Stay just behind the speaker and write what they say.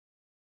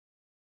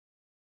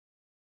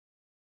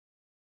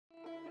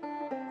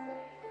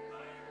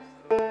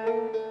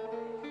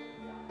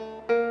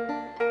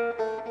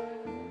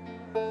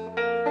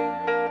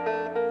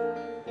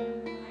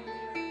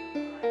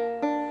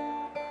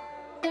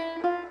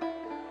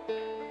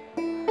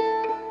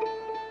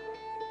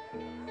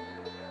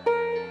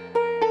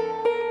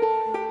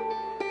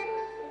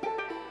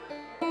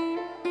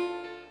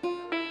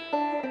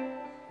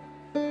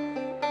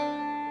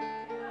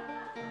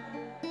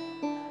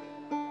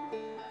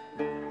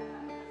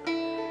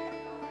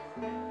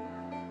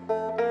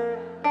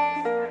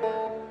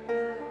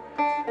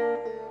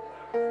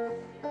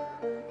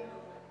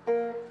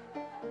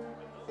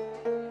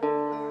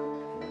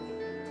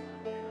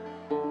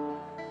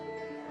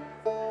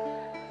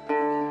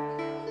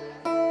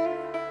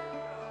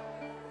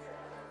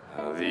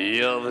The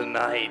other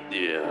night,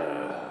 dear,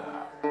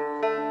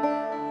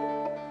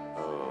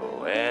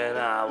 when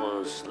I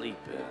was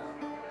sleeping,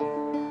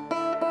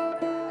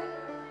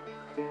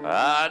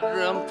 I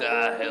dreamt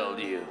I held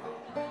you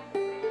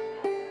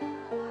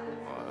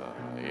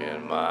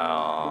in my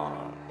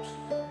arms.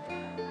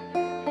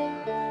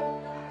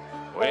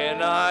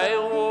 When I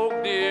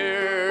awoke,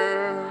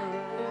 dear,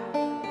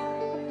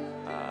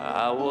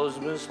 I was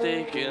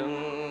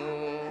mistaken.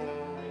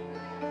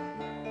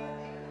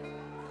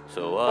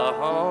 So I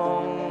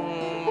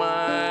hung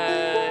my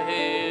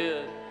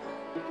head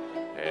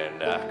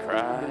and I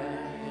cried.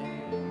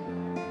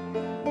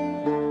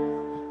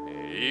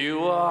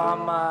 You are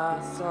my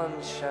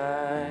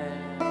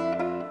sunshine,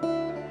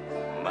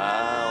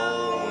 my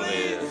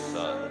only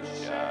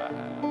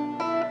sunshine.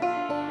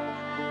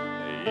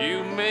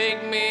 You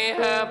make me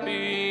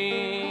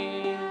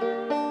happy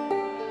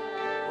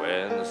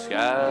when the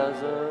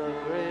skies are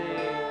gray.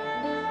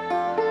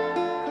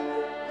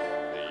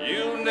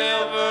 You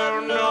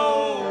never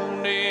know,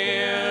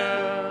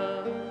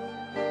 dear,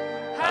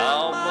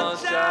 how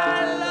much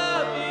I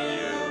love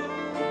you.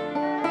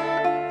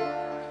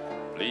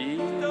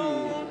 Please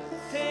don't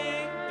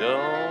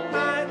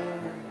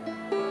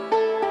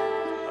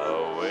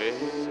away.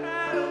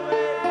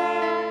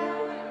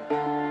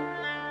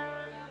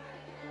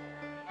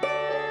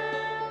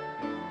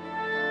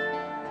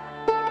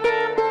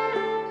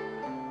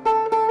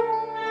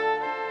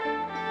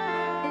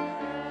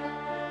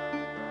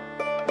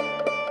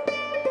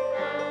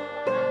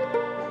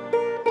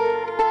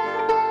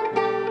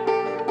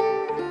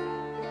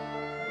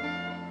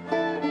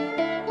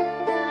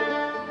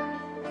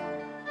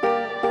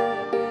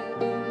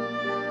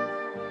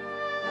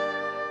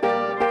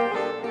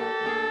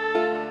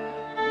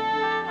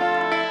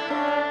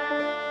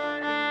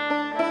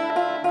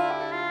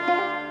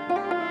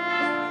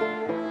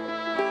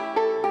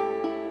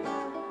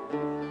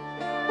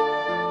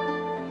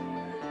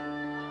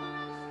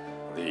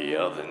 The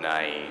other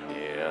night,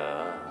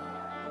 dear,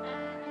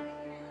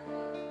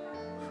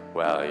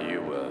 while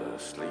you were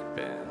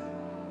sleeping,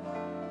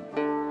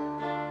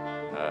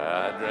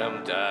 I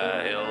dreamt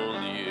I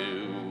held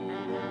you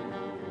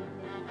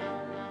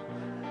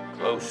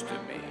close to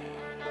me.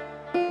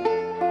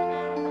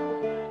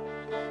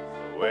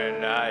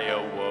 When I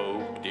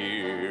awoke,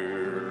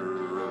 dear,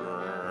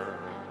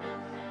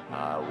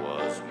 I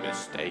was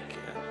mistaken.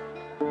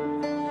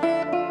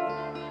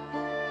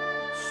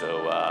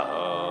 So I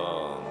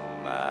hung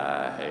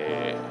my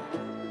head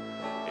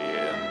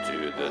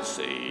into the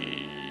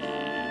sea.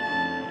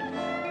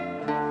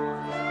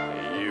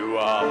 You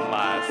are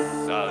my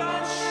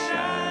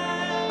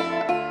sunshine,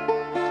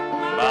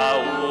 my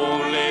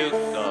only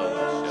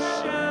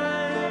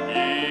sunshine.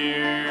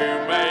 You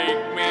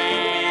make me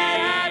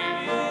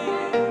happy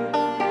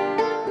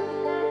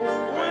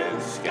when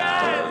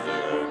skies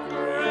are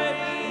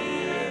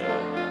gray.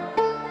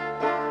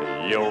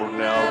 You'll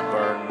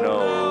never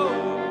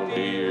know,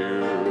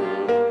 dear,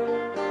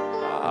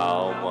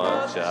 how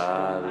much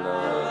I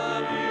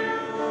love you.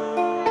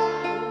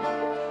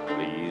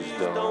 Please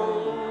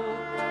don't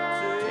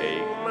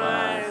take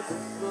my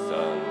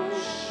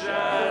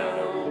sunshine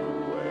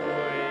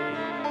away.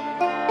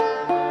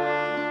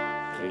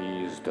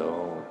 Please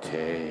don't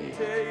take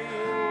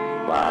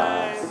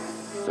my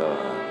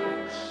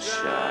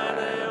sunshine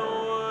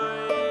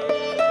away.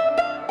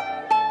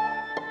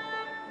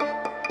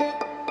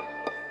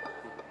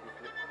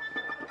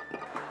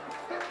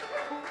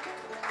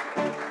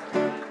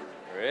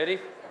 Ready?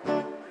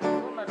 I'm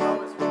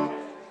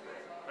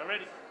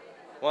ready.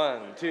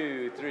 1,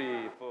 2,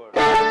 3, 4.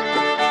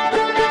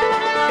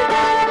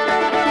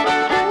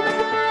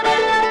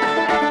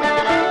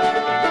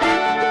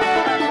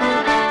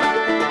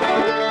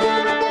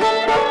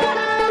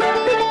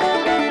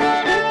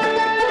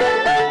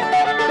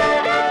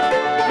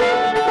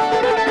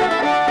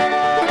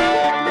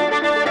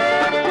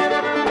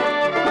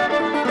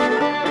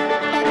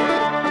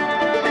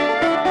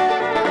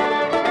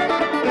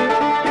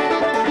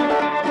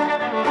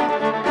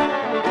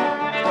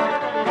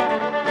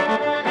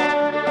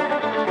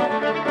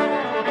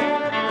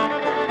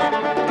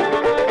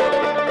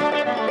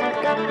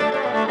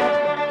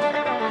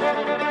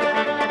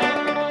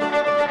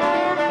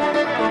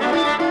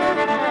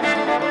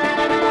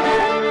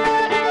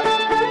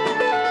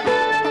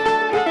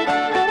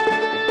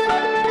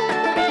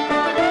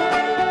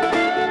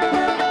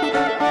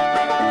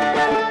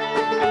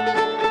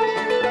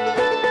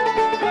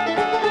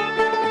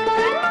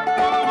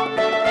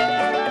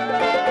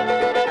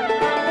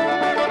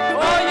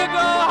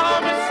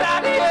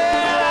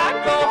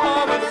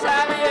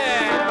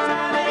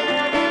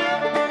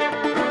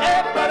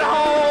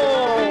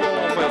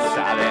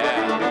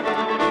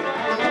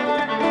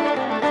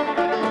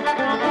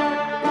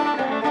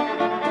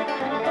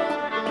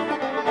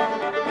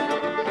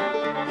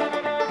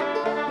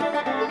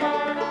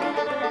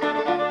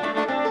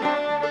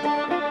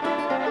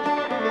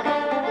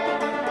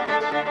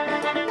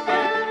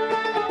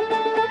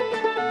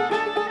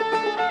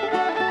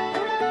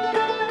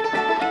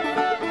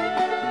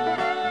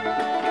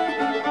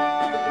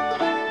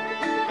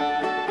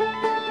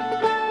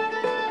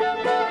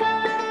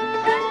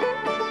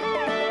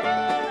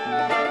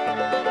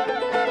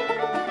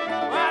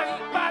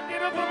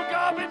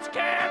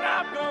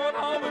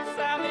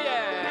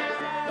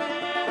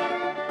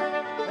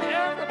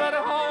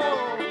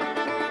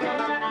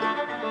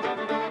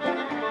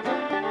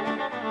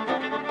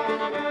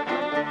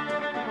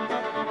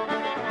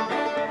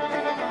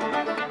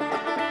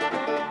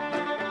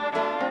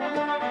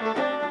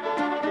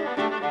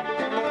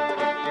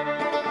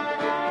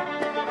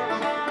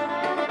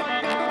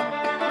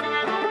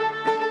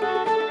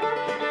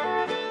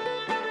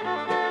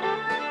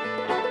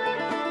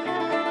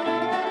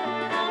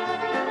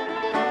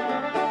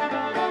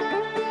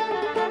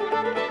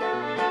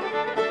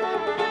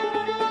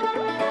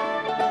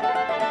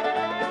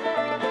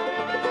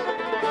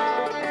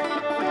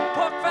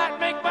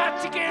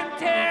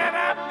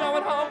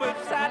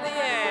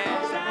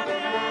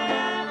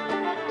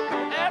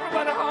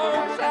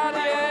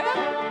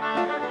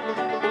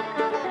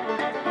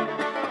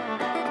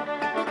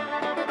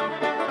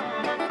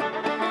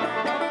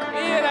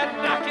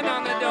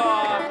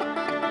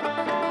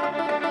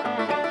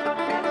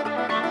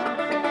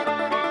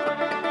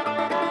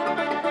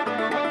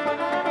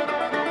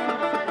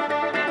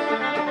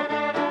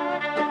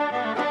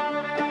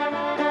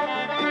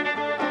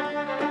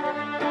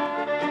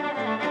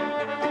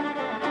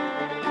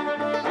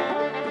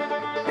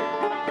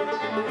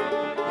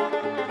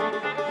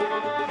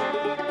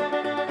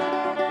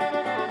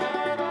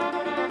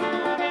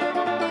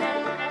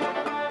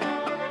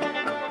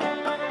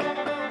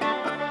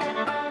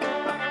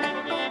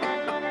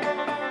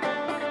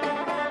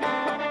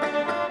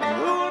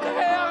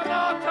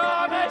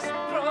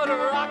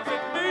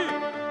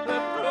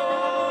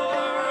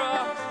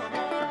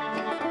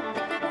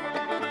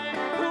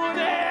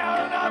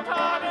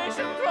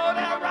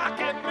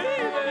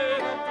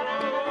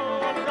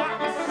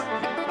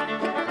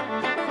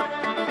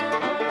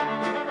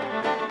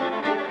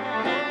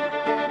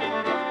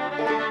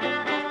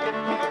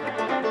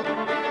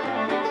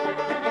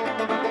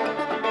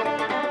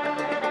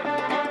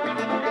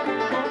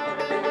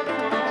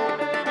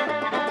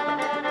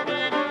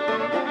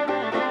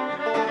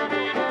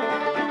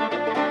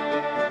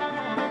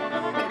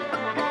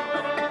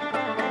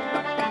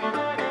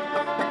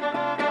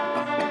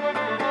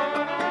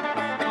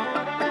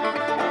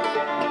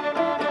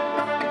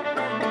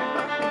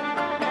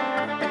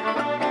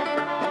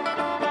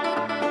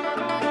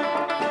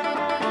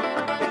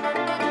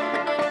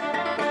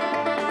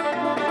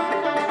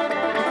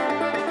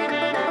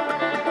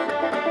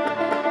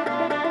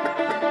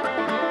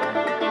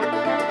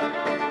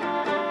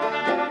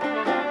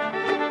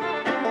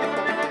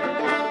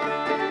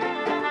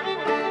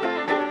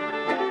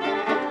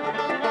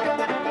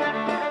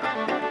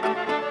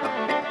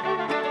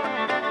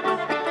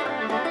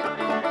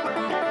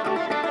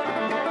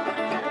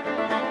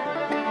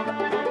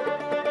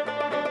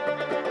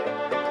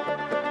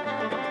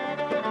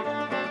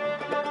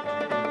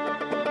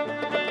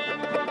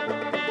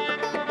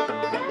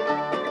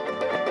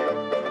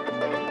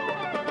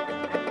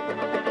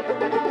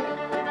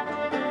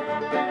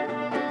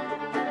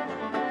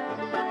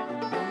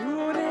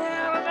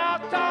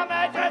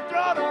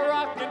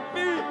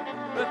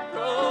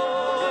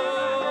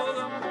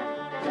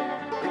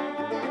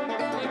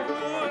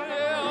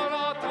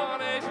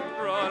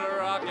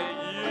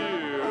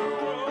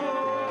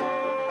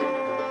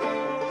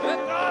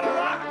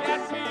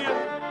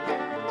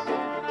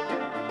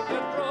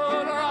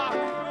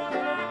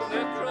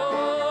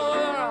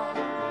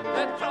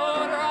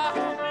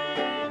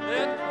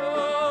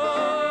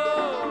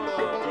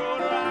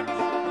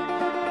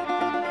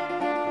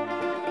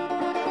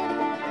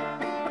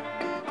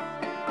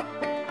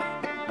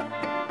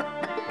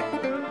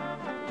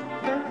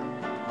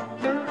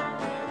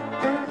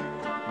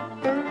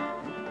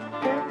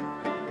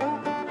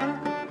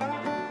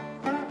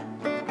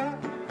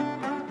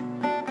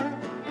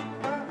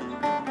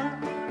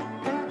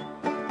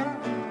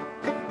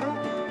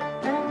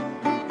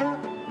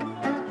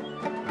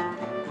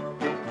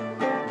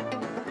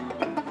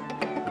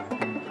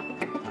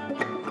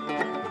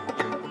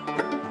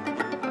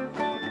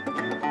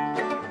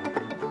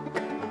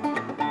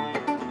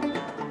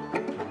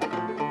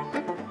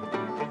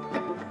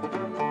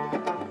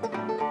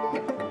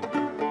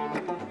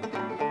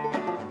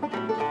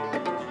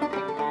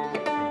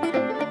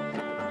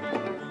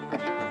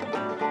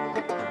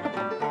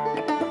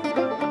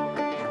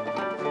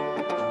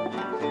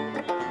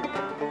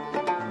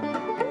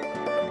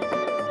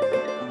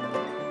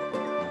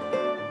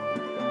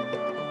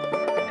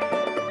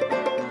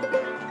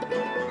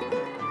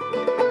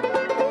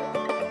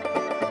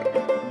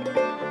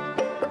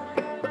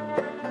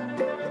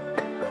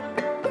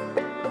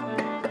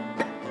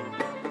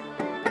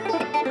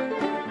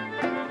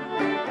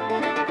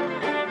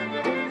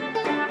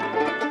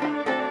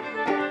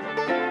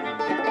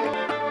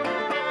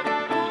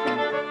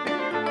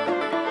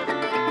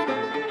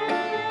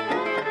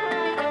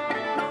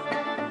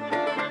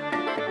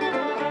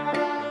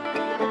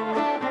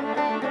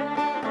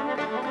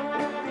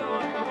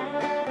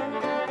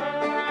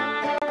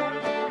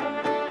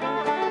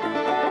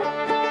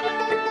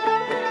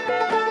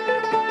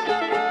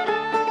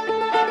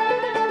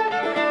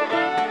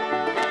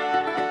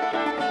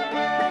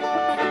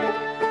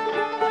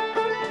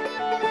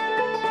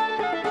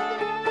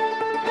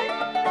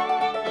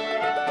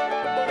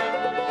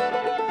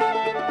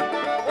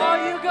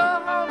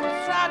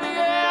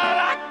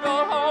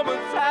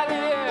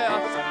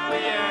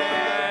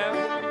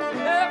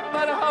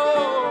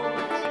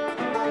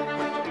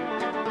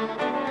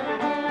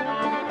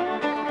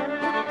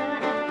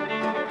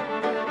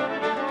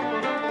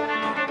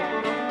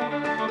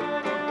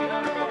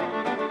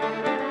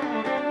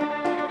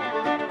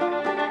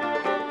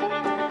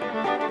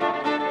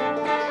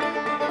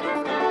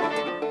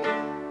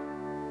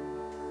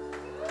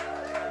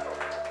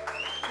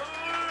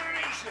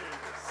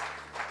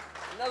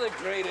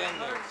 great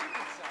ending.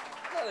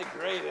 Another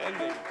great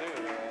ending,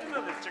 too, man.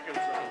 Another chicken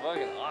song.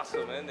 Fucking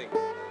awesome ending.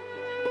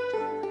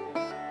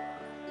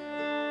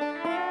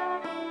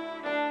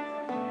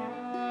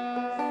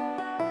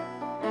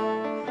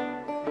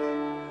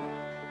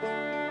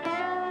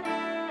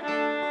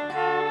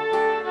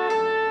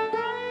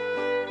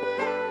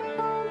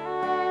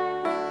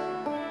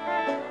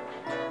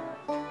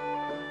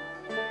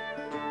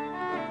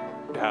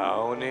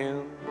 Down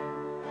in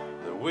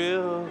the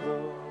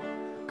willow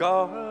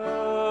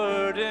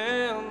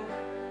garden,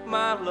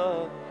 my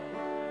love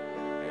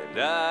and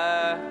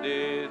I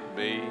did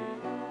meet.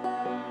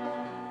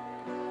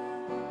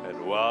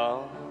 And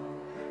while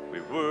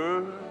we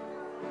were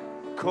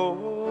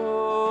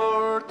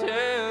courting,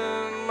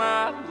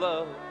 my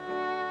love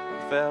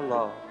fell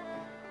off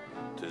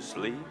to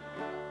sleep.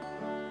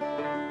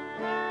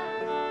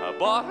 I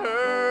bought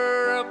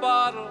her a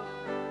bottle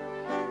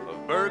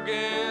of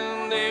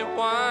burgundy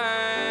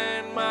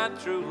wine, my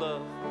true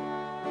love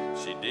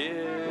she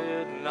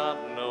did not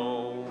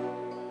know.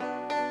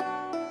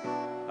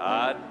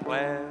 I'd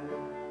planned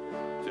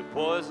to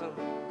poison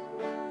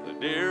the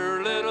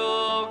dear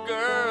little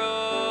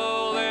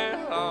girl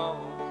there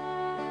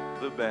on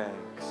the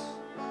banks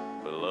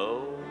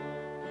below.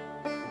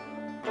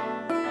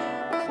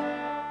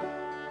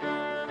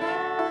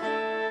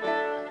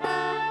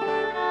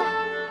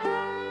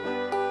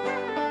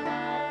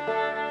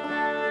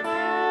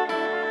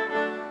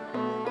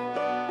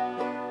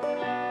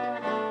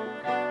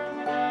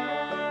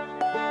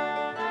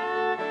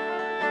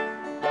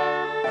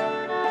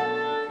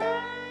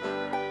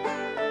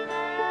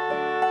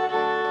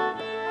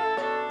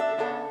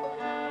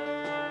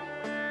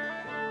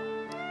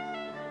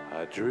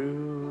 I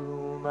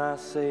drew my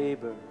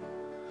saber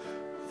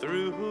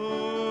through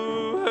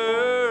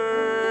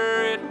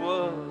her. It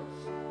was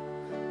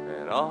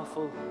an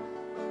awful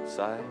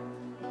sight.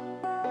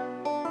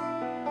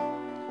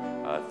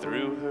 I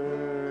threw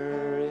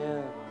her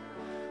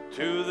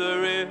into the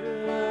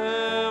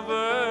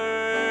river,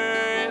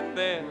 and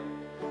then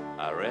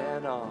I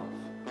ran off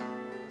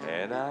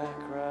and I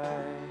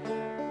cried.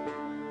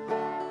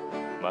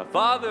 My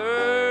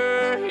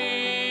father,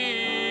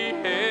 he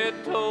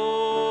had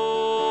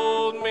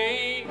told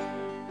me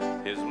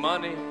his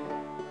money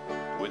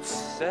would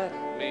set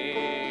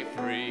me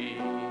free.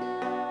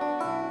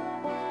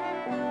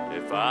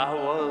 If I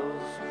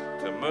was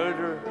to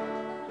murder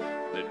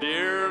the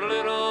dear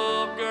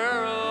little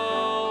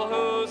girl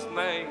whose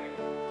name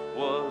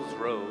was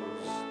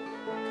Rose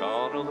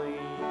Connolly.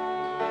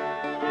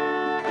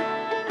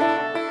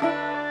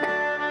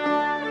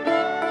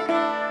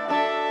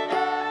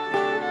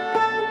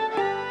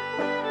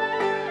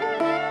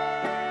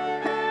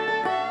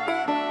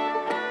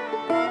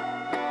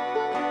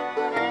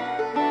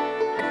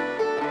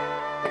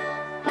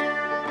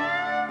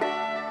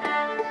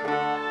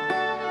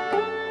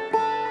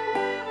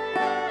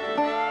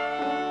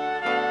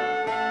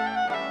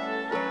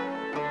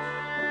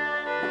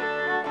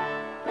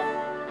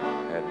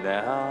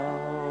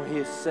 Now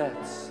he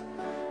sits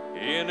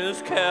in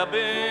his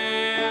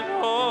cabin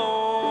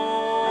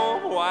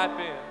home,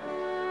 wiping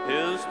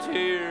his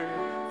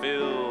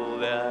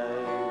tear-filled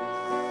eyes.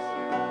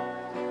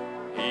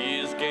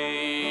 He's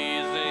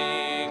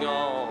gazing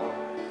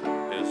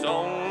on his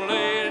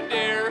only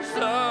dear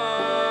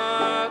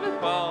son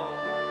upon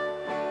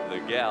the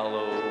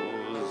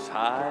gallows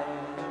high.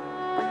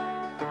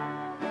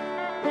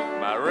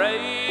 My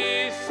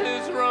race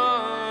is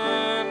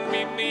run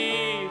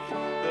beneath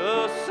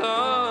the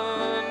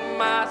sun,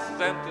 my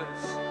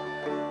sentence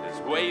is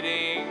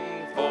waiting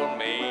for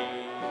me.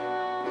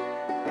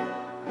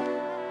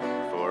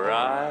 For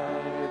I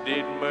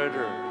did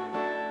murder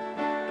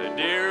the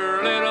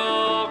dear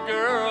little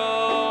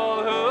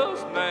girl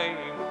whose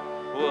name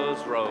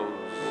was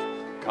Rose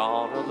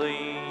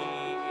Connolly.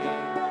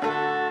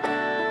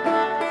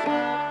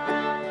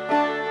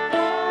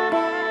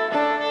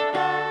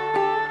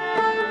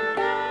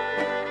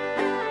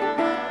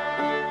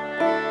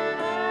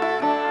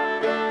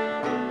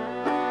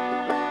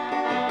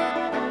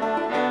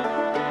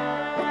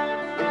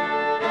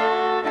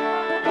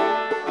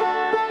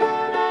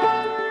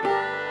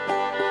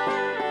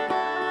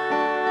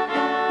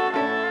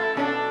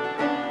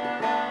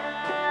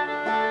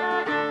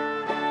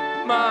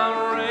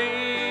 My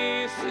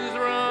race is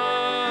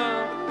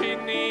run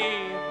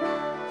beneath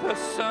the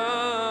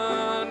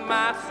sun,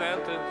 my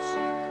sentence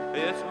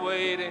is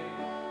waiting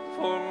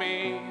for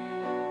me.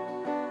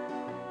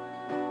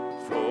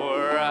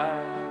 For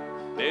I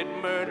did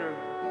murder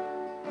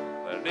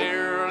the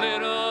dear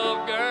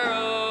little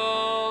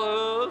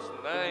girl whose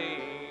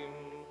name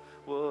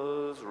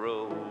was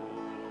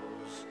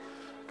Rose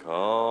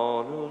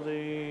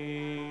Connolly.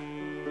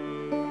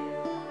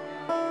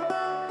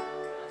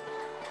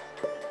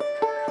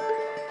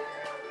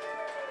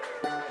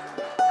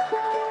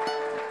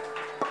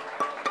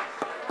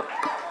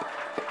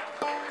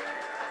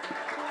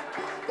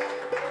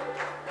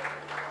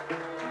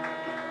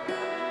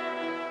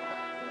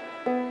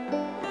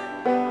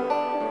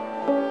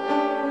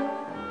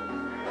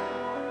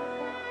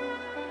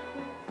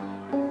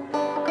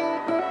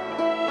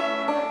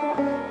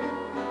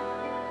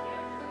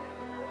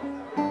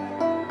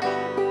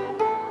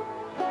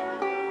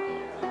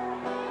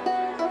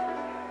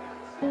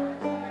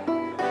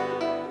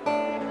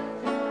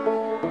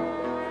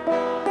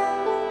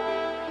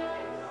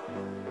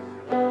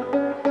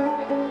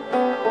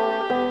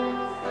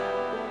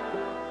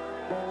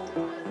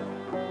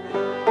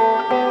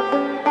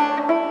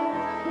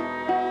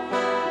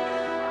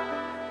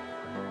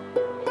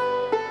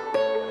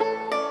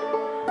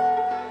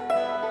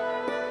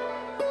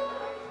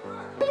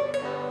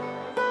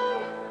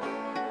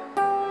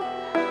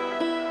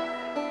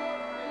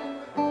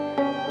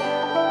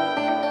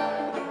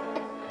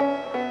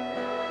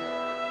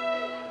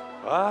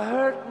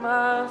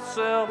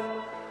 myself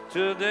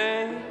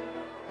today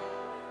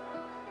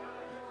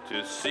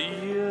to see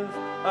if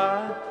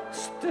I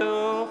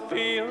still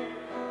feel.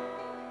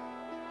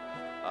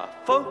 I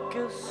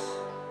focus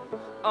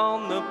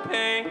on the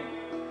pain,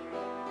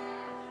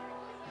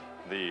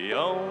 the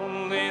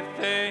only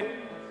thing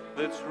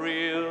that's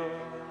real.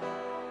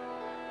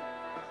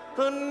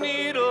 The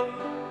needle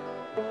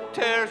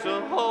tears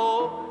a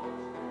hole,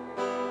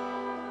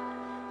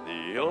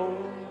 the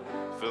old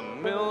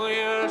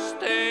familiar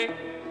sting.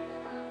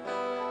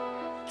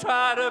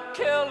 Try to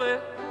kill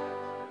it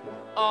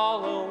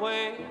all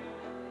away,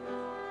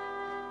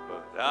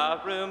 but I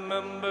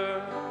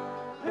remember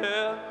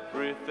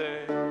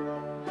everything.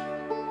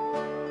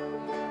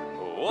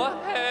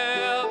 What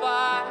have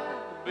I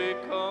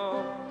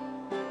become?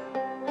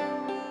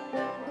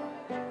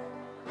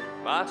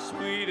 My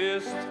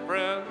sweetest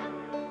friend.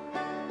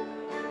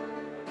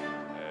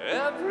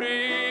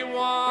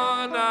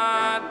 Everyone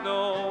I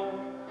know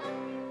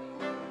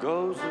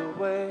goes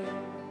away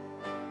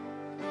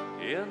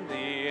in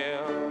the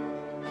end.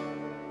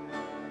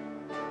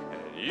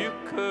 And you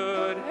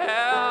could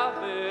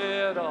have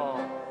it all.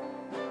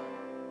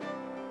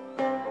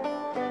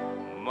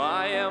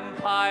 My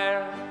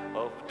empire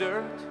of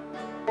dirt,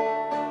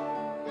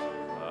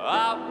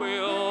 I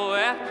will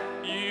let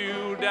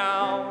you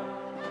down.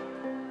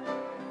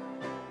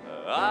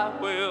 I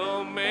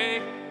will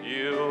make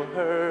you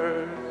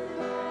hurt.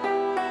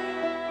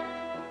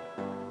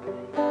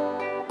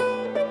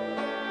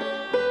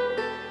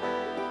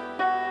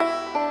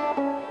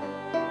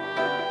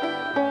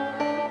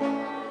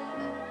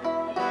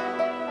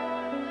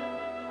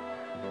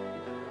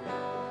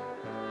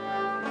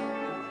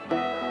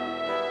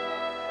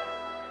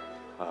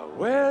 I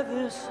wear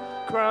this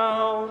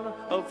crown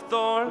of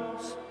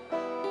thorns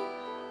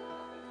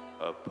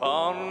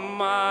upon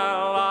my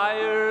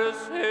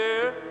liar's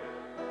hair,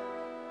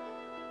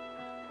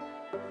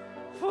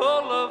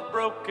 full of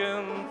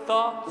broken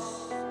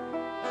thoughts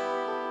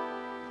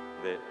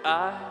that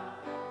I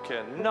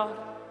cannot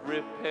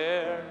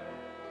repair.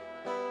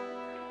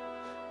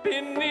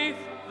 Beneath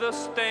the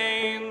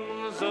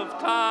stains of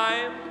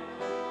time,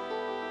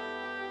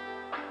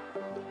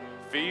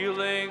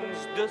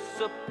 feelings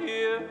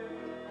disappear.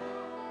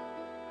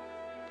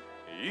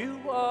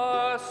 You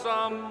are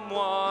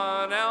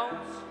someone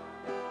else,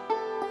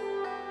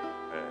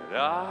 and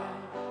I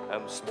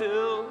am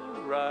still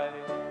right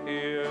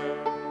here.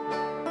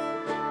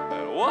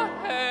 And what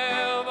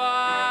have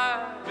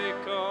I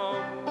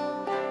become?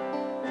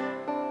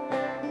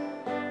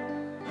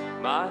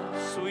 My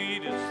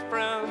sweetest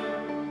friend.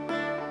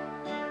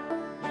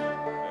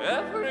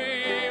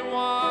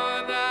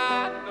 Everyone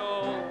I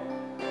know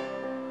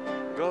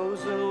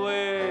goes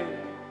away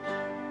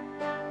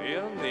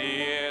in the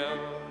end.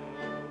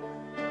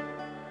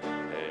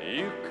 And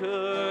you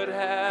could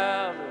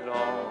have it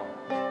all.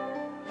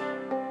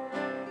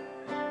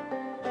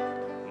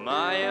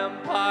 My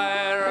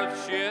empire of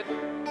shit,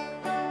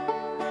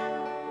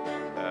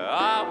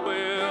 I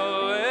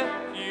will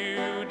let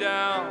you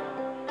down,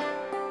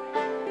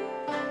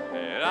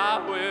 and I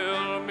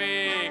will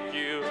make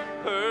you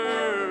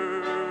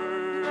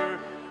hurt.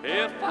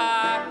 If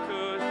I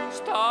could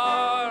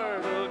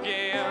start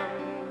again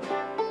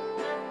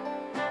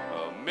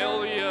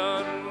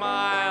 1,000,000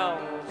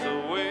 miles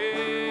away,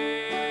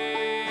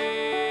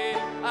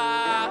 I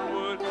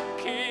would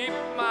keep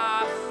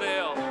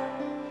myself,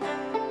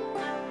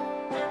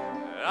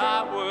 I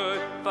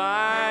would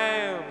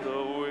find a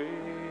way.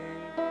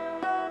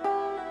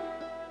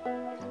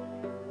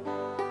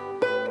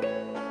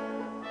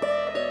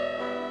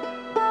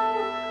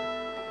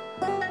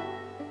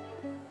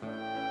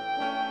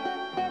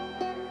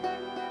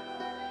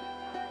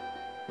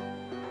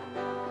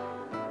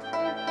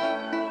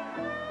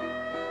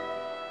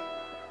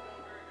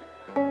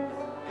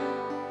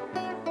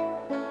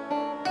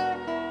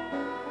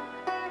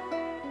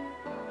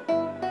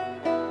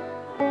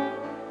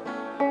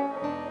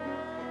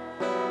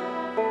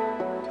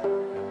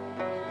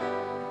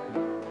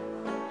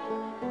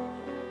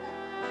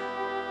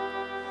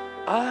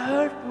 I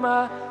hurt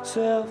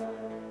myself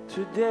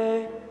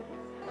today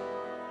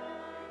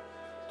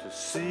to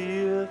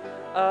see if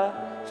I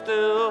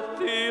still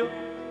feel.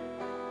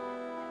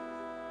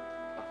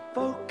 I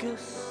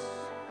focus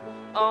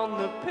on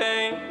the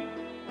pain,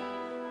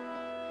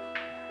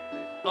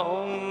 the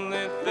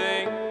only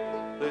thing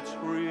that's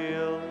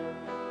real.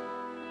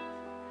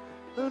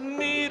 The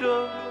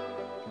needle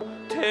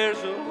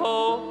tears a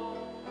hole,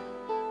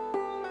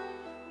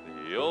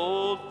 the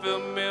old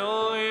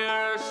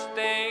familiar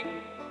sting.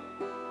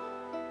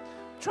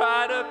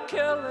 Try to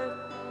kill it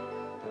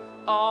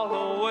all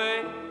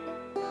away,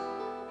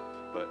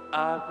 but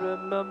I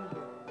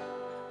remember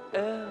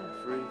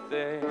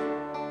everything.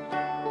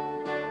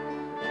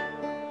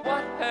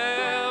 What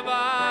have I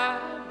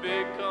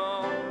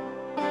become?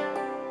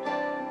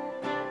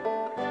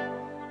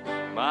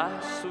 My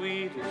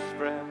sweetest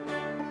friend.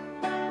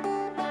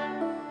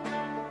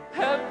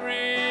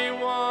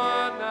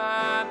 Everyone I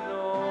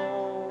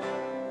know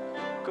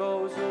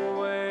goes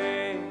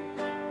away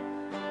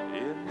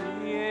in the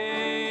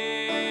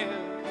end.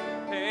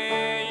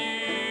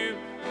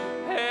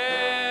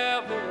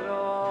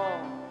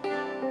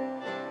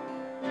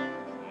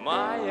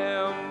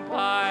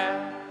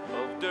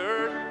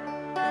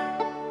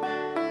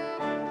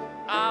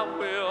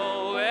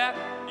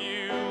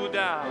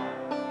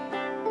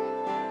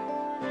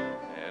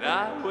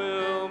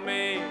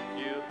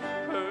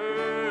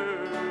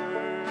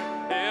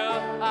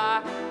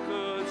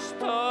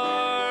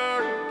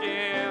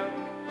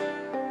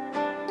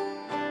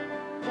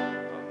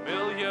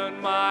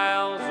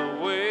 miles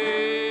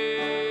away,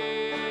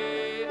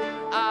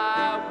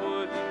 I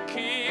would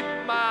keep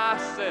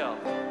myself.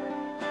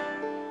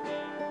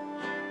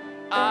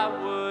 I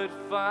would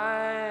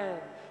find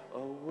a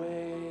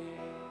way.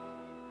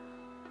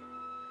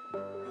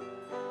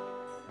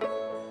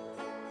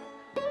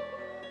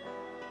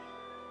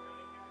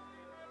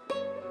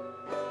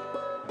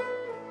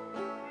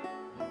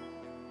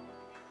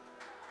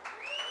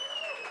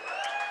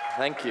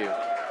 Thank you.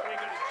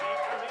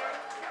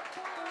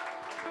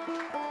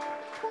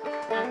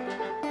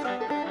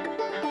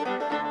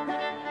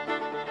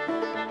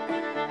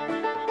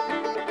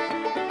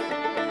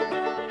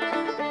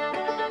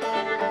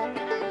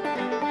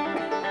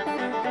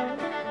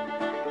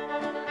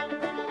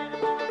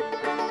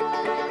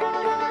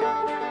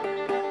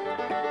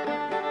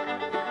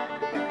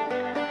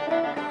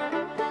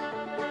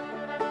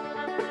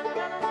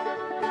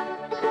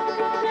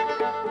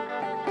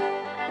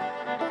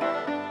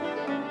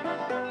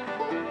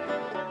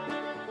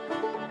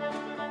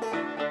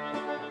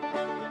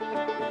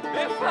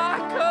 If I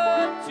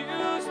could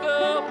choose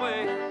the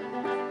way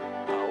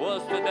I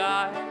was to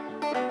die,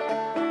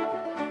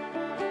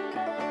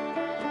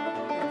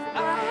 if I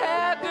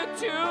had to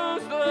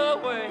choose the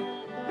way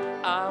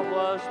I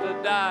was to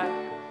die,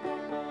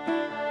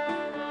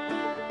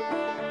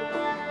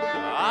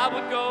 I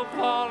would go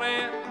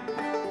falling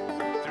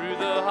through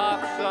the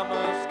hot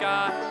summer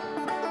sky.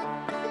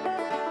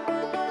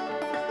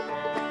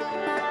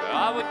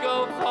 I would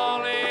go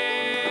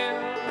falling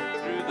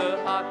through the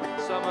hot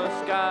summer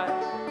sky.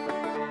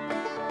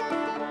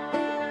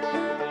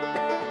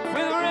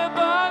 With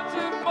ribbons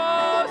and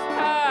bows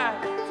tied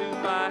to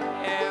my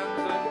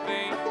hands and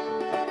feet.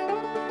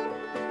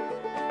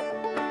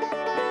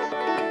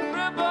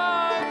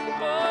 Ribbons and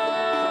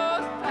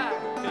bows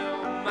tied to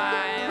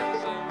my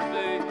hands and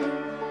feet.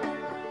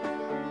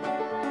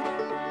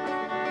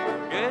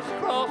 Guess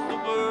across the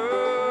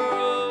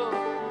world,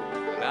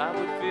 and I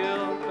would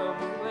feel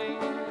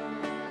complete.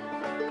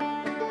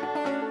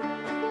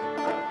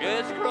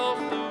 Guess across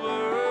the world.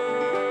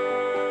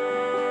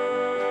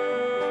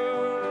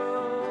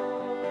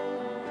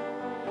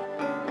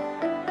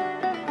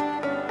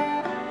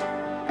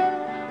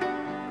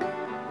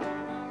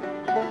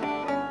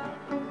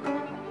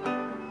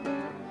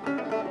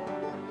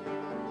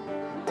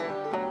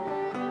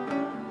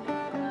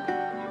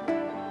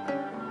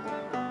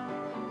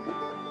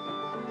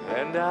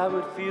 And I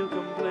would feel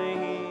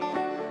complete.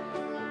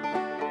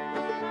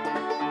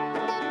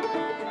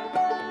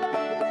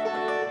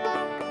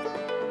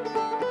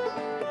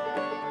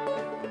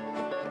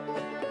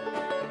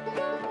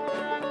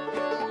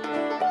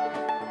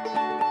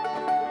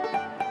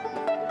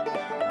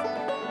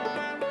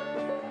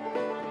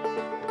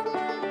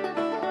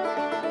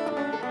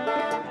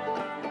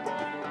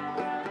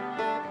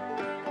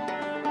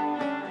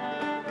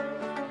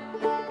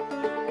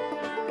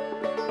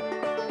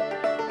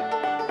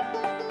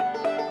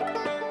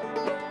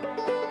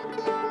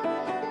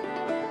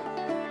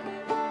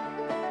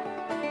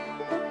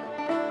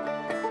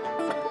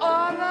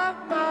 All of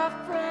my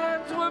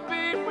friends would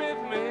be with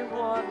me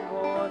one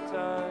more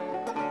time.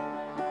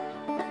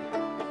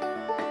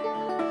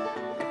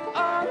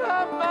 All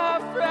of my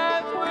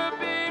friends would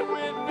be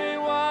with me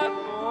one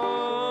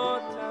more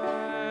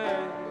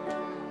time.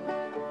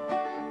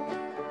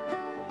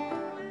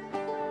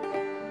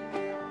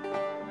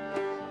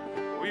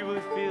 We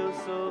would feel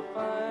so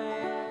fine.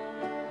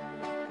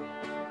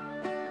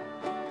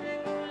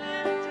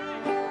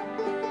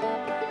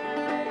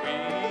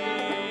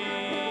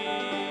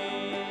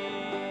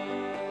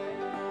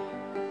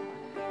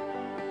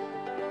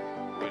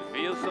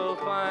 Feel so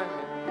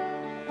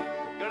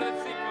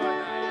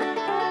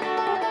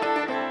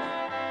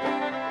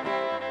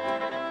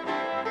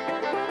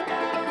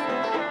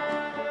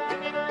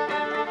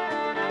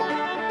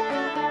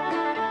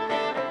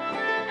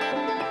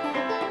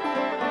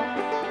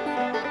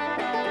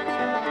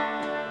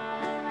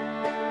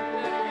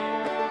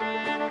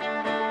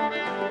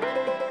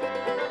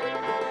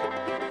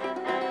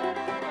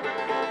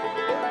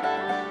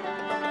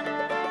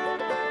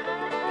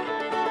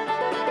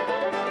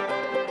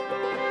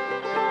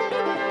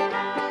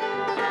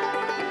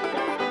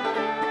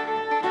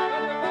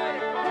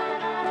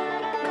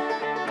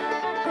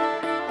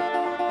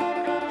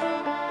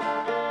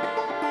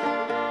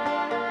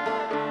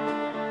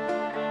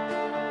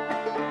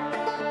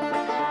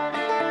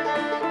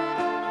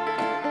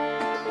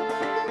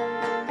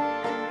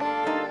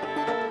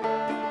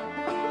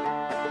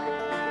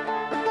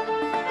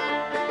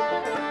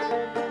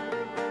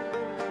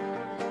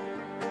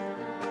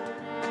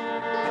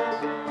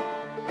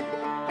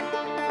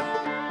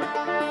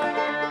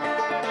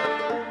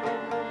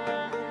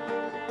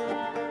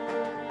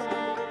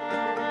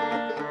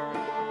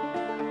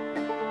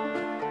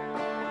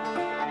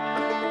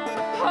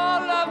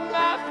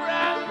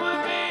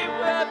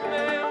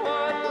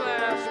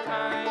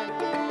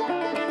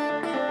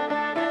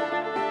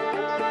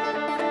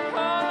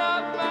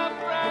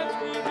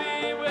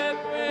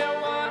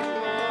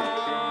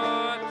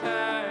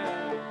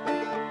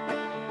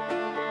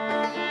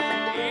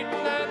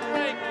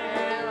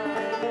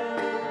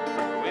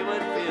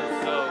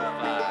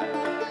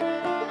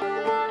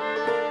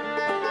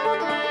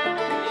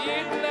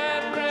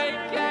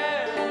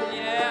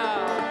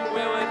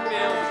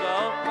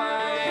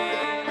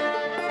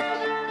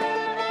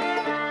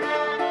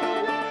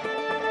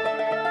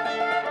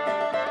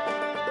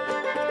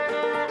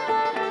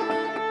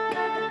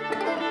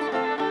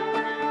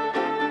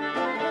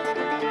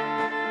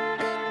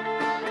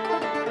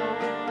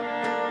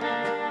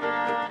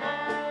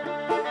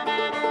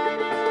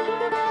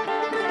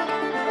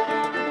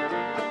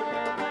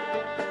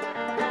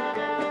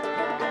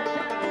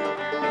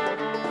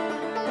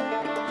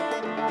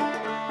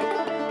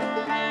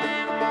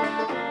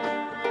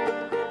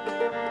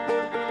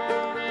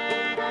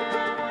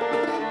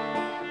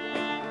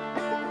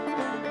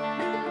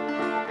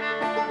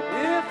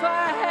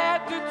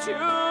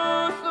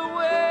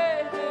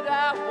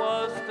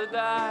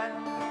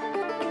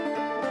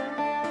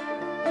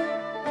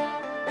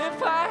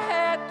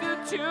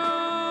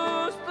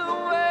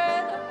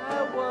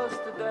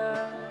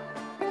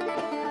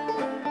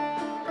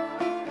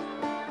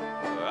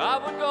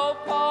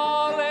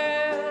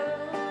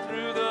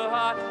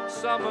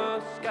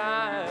summer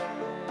sky.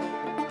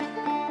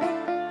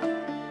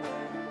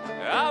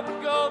 I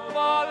would go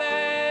falling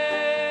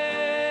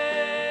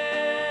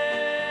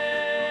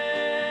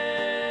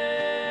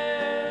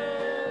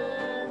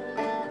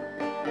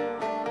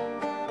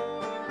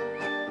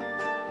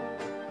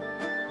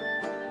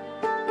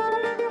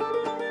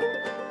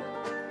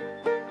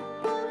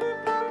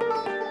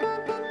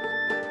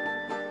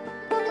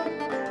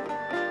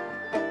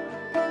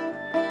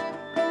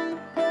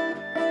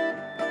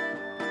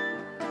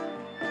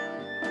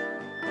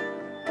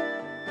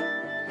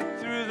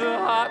through the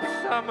hot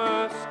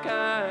summer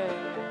sky.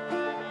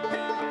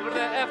 Go to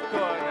that F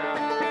chord now.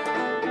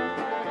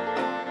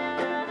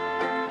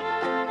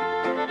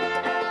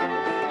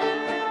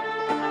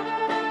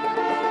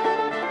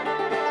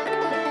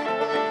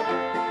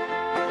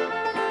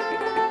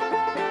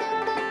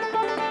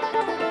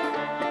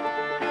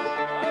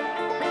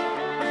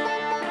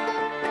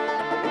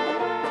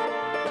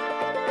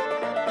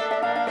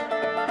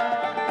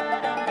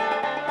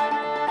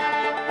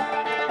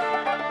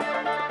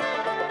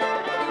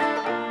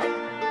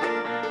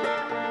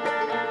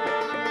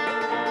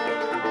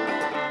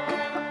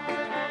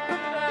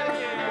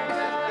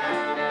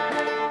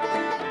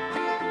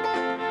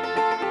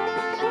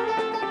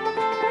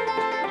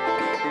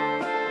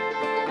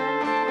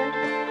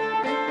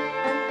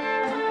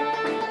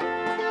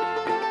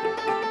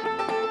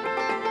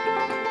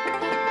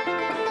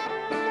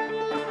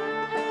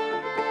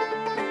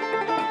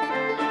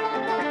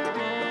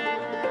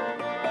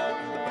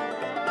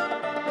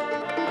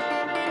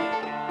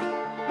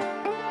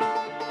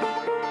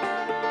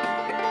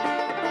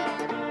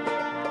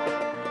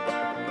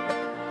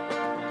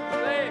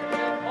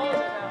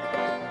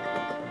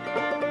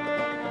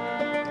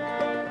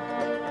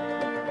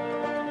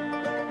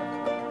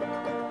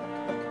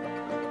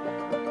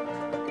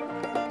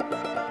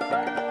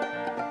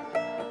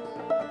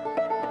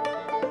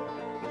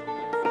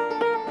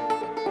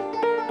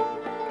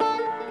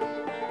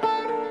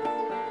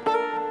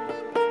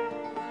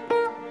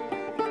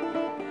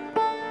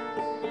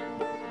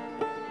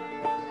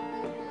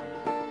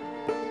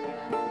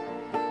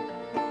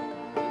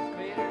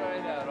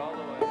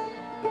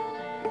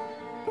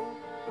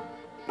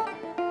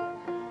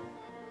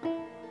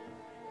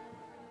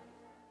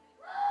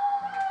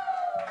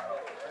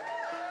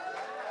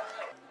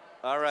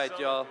 All right,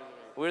 y'all.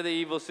 We're the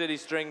Evil City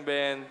String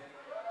Band.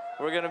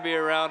 We're gonna be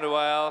around a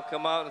while.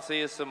 Come out and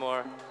see us some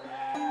more.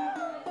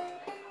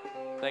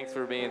 Thanks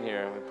for being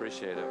here. I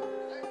appreciate it.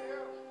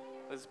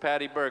 This is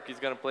Patty Burke. He's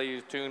gonna play you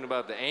a tune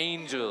about the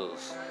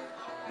angels.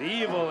 The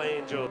evil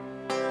angel.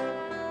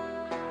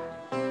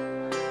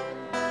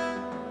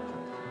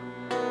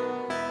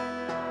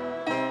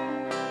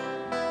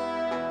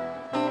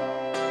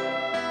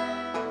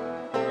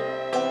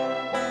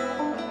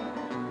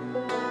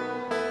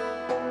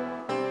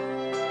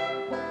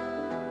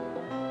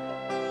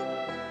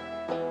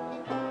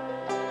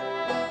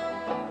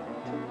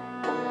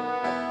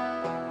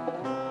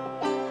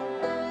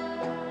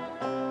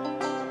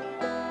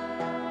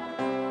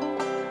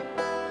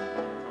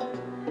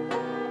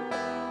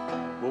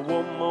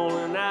 One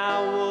morning I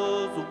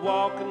was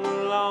walking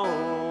along,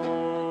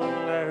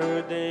 I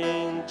heard the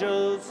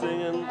angels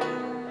singing.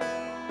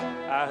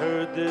 I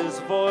heard this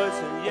voice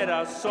and yet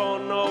I saw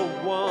no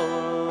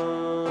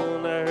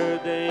one. I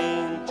heard the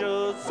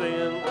angels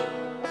singing.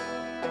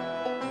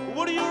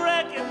 What do you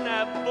reckon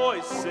that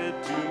voice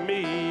said to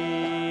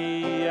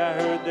me? I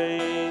heard the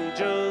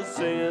angels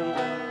singing.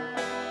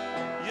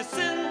 Your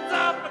sins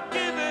are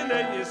forgiven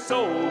and your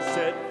soul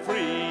set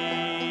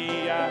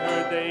free. I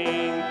heard the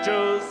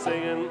angels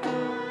singing.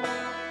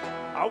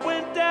 I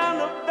went down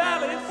the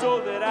valley so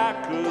that I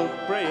could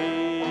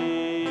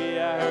pray.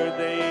 I heard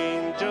the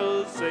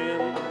angels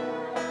singing.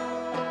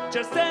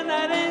 Just then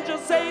that angel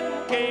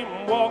Satan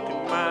came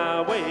walking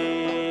my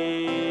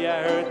way.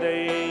 I heard the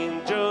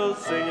angels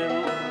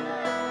singing.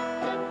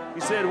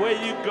 He said, where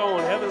you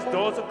going? Heaven's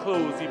doors are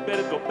closed. You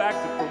better go back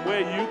to from where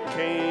you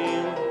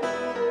came.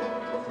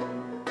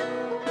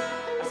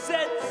 I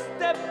said,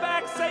 step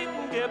back,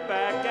 Satan, get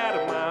back out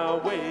of my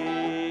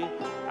way.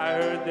 I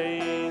heard the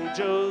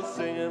angels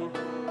singing.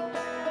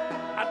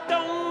 I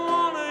don't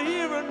want to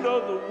hear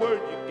another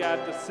word you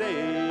got to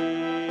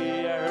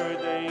say. I heard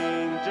the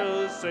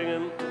angels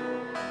singing.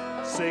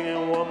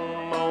 Singing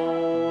one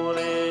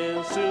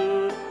morning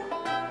soon.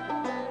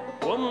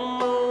 One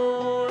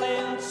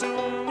morning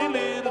soon, you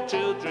little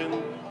children.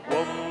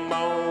 One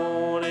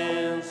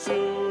morning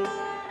soon.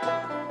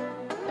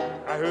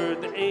 I heard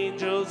the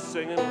angels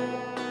singing.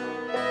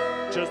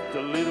 Just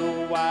a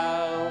little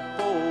while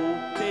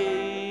for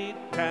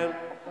daytime.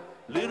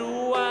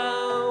 Little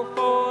while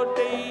for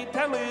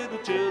daytime, little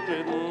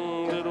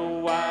children.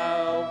 Little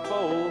while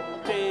for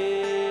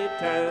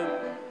daytime.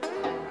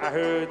 I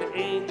heard the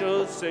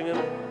angels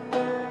singing.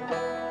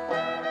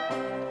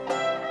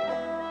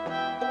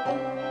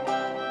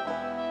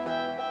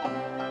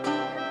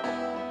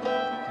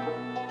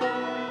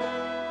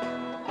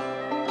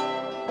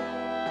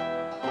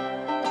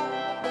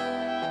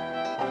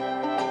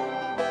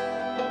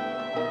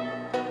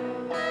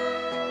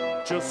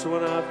 Just Just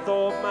when I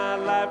thought my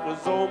life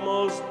was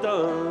almost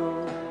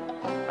done,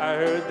 I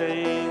heard the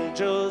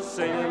angels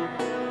singing.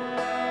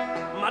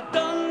 My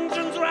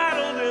dungeons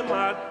rattled and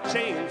my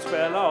chains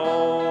fell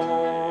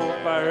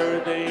off. I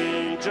heard the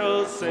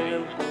angels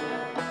singing.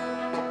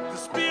 The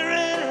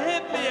spirit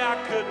hit me,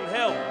 I couldn't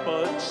help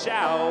but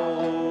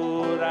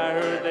shout. I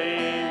heard the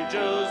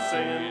angels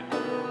singing.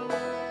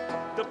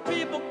 The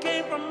people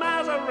came from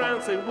miles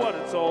around, say what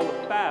it's all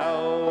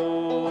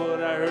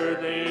about. I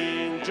heard the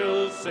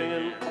angels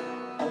singing,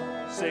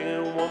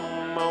 singing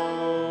one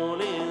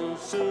morning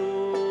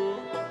soon.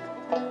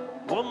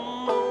 One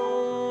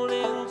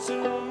morning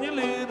soon, you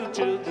little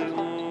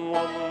children,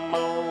 one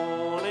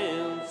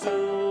morning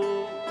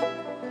soon.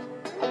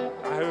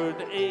 I heard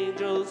the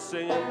angels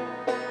singing.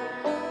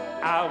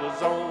 I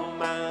was on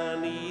my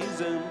knees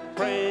and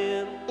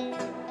praying,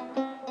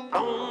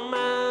 on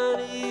my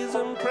knees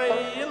and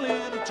praying,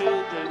 little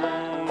children,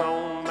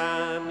 on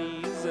my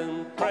knees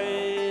and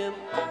praying.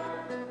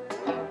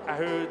 I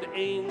heard the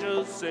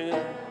angels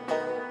singing.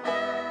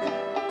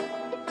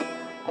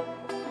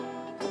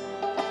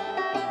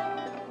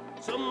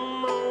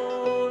 Some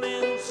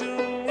morning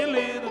soon, you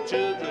little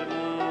children,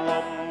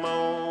 one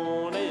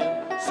morning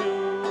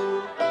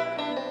soon,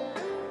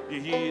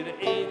 you hear the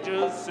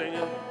angels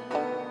singing.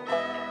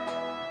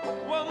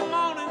 One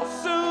morning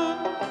soon,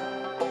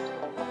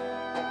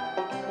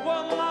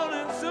 one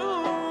morning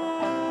soon,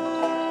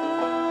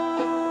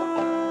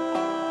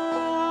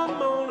 one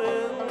morning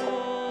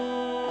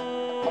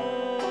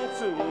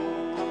soon.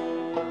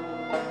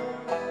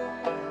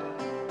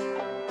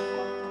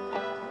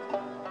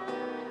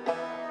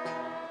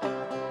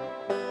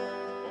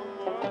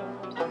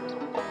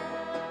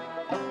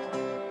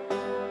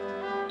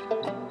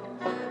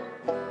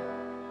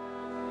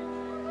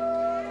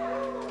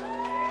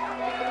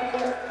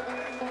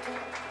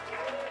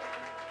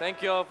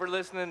 Thank you all for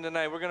listening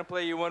tonight. We're going to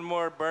play you one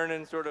more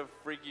burning sort of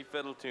freaky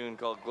fiddle tune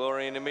called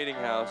Glory in the Meeting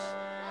House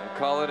and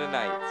call it a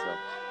night. So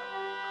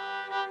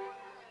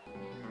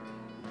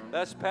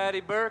that's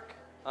Patty Burke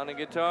on the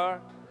guitar,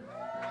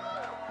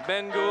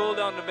 Ben Gould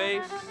on the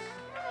bass,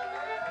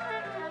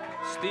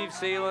 Steve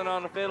Seelan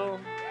on the fiddle.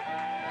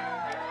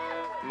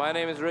 My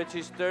name is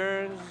Richie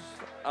Stearns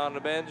on the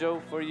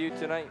banjo for you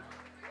tonight.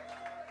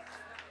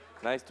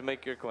 Nice to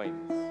make your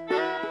acquaintance.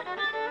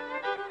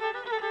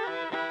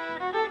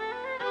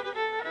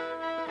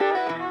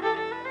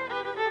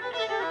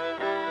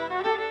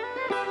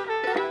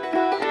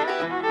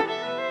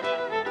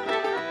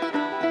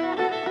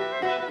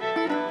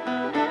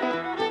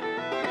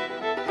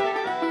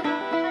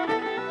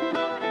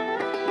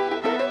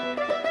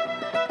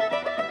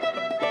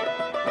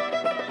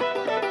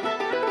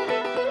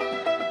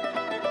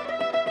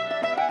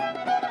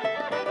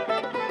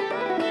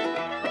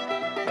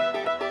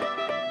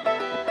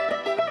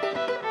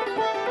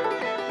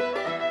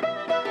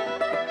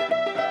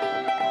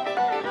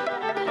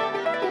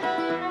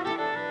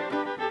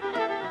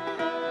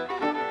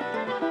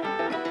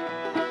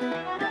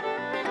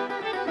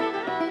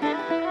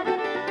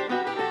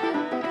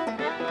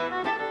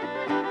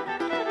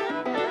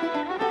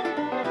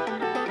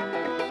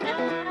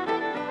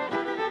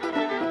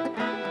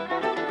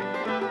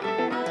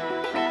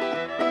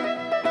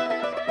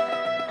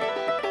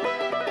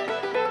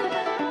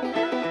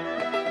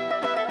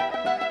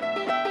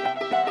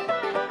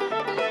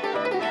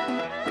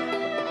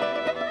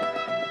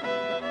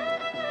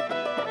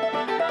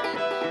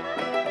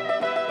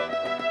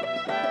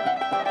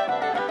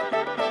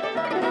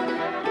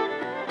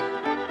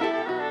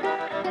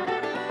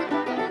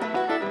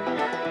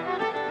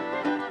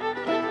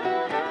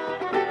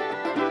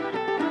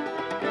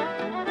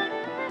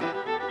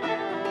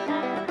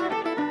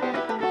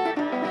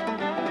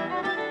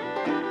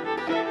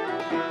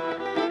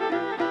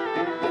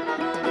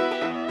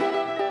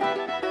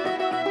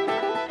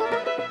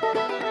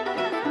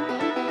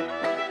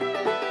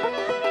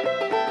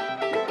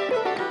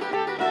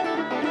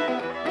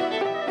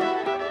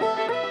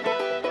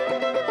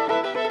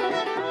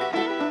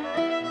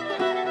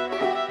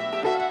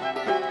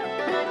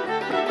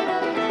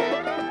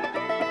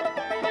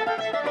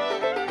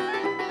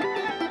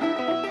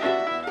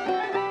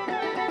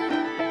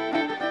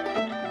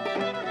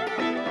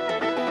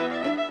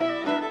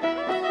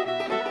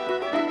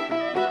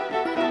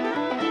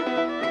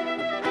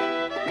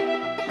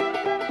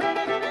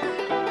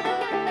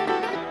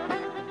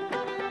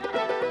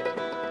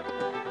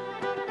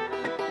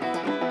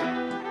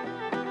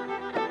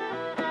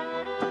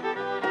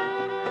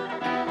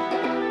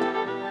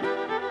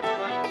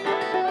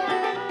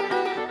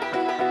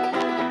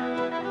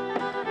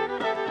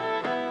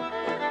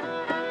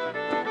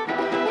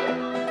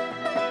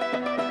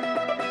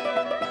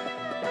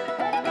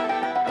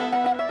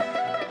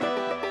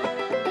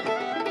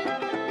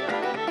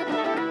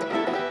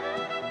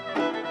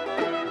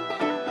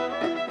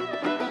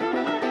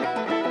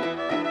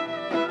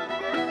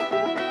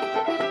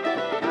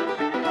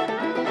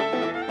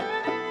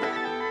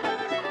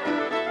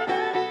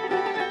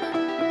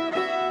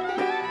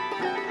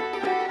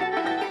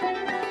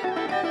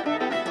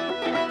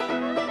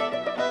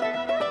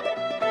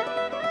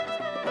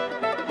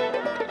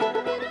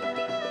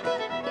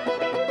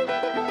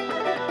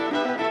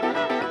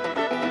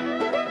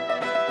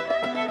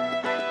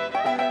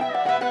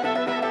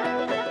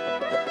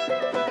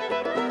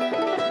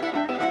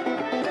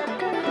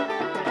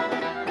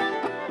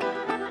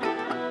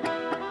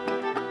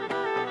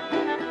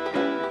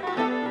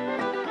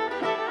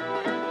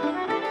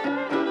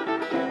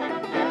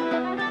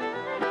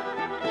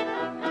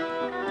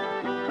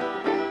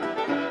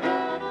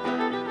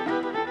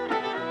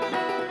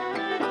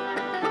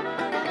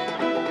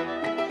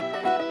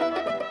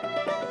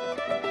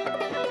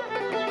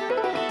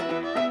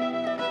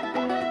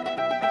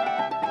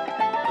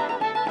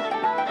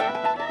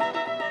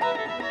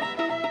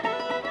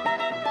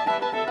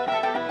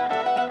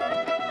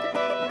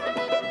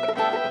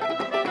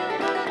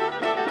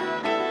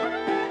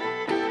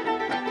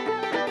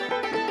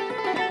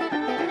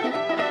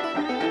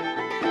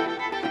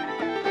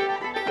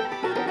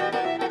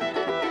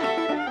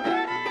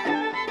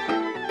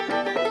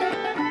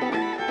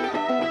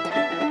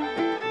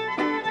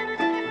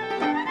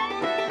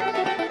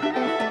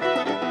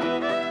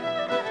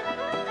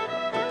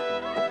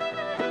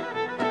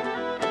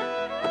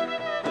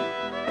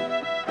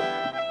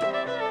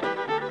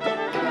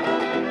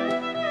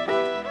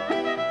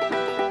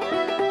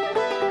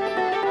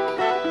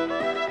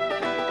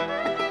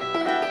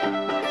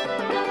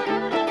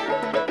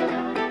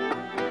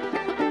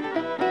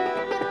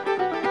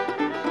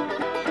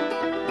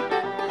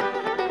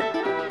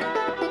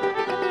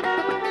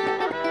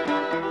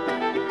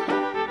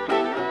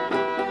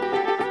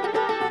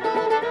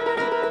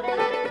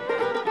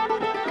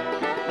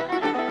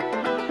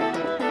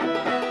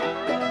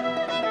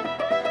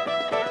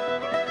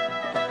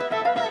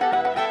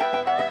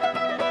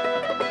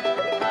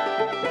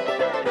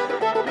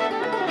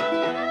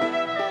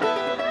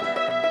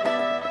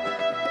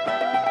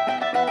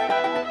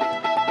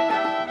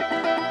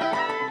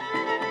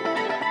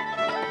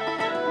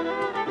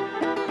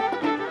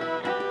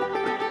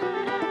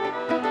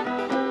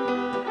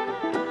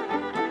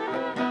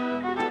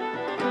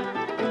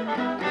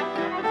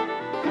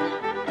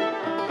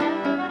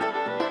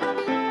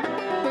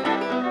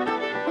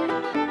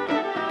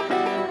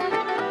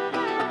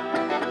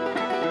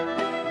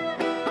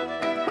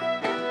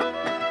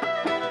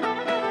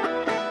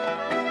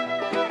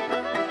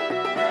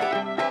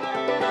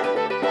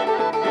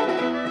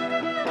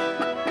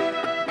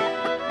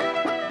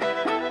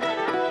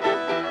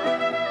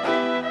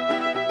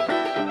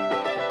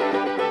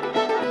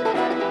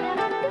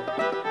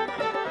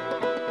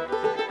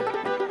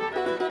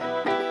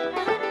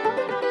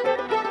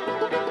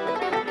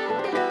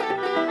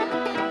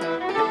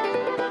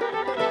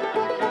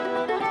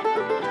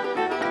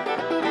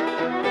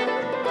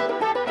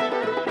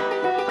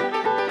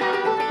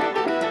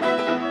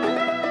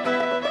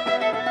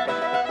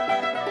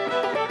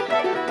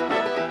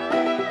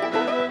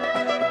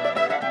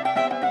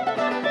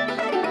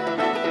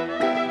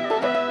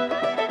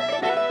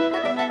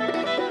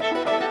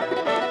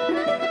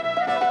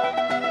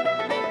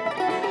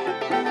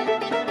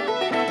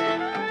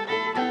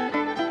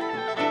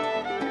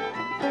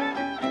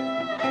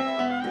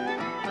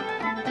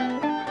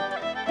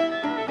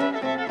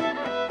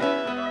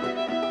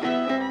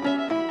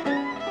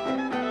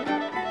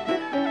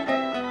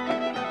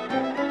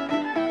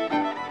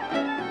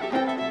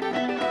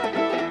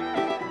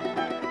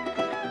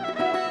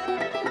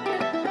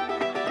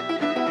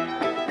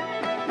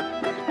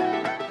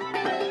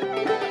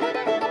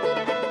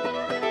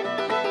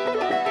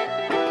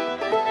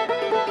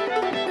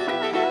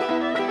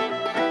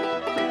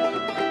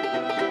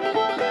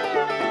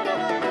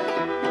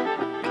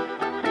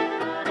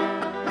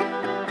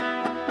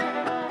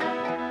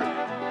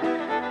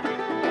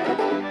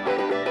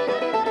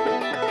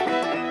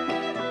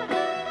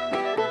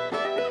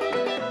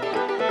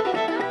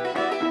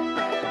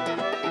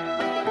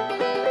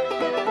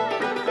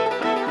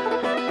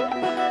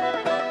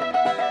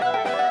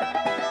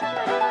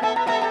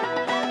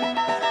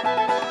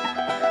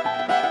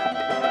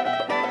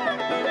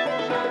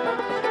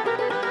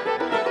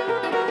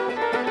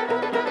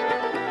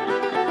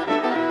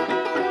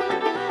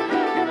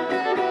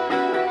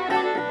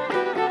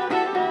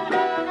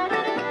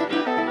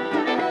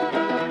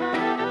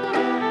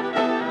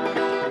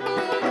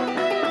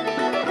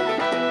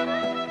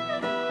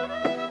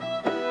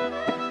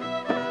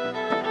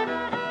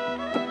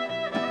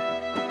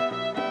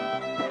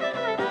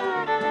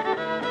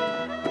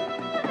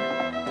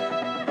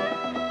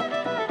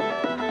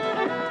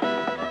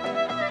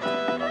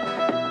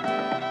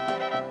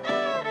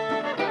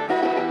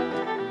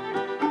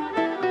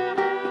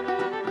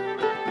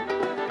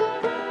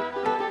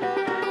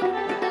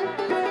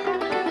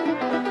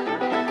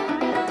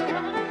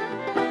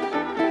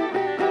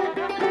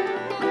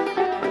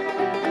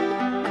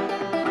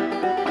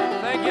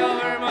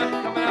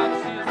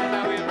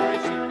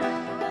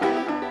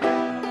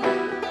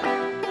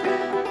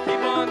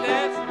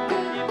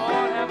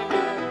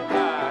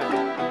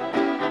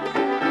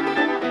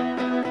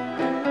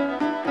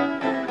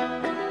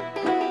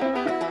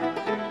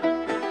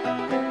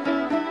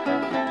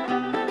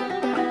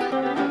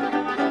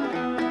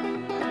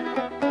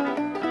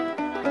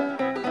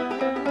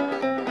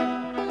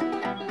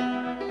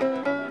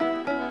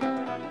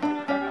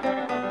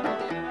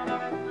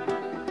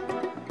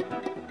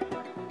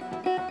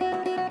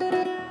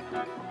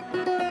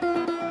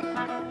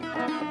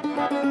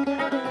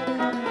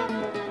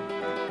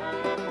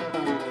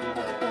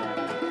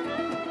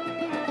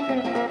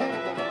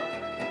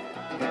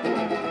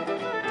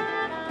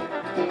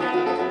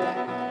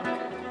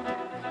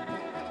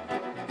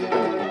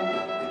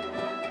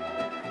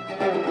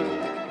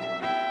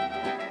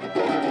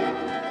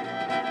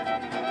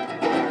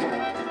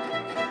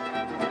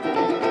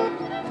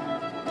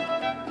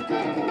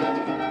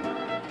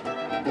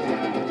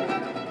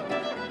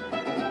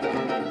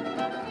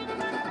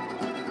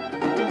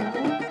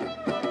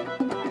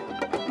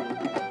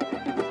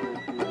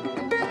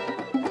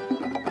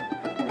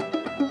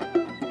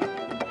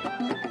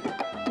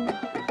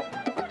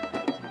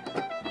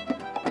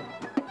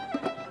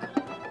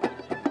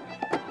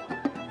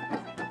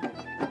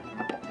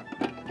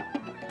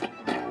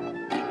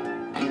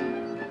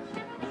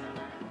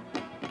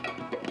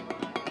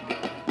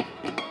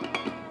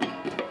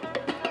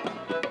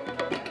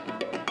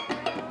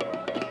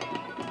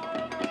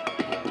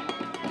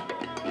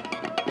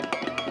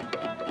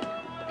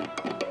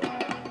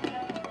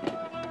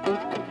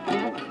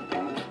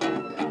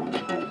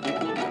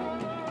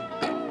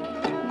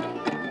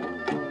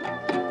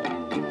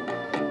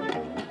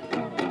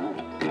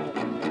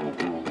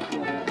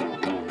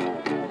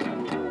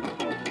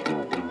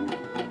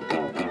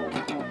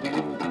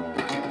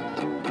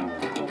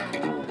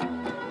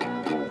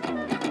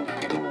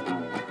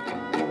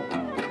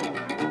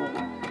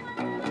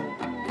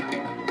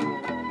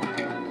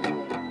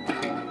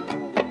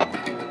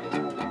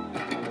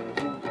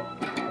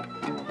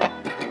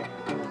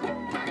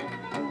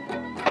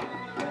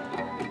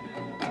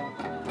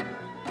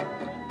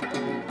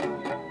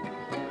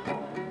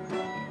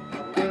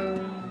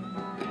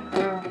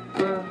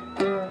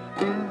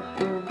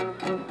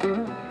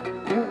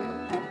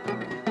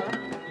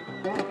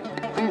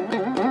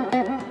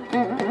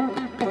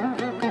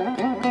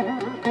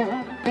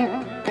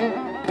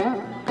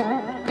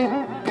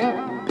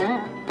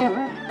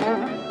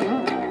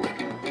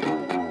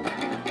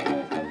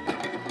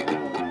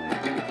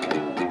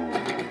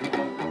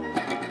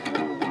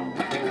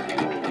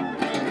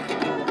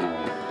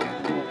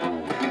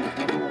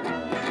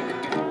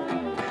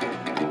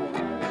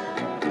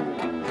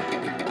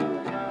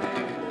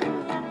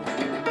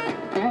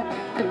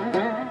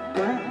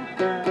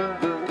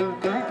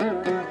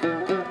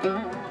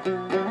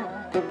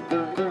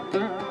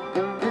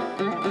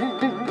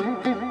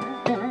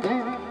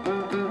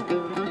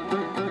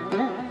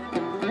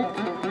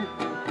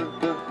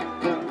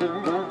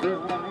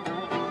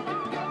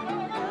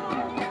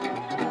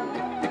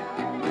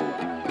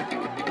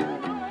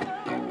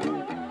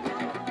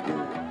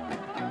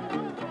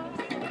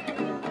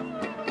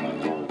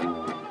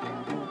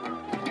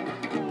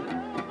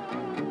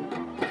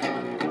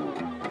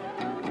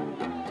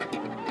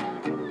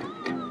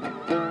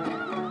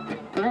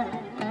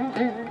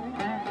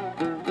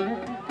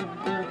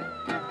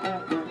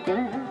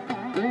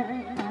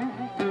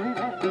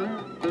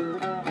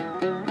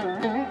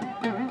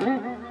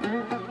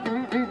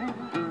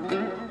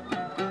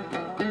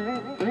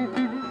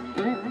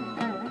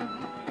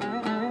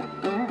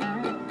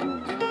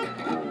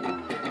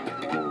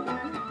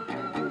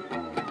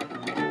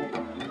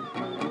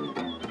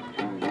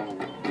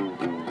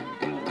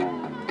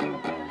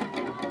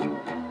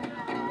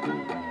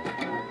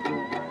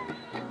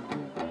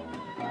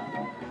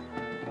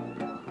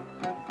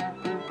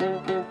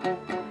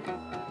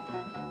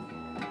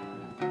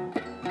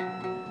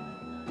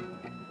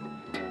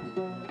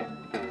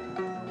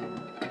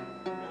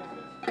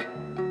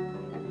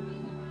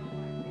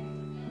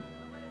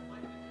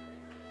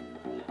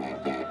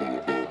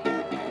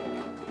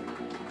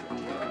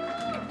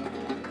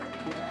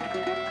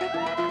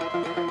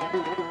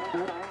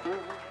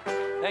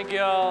 Thank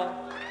you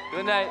all.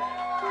 Good night.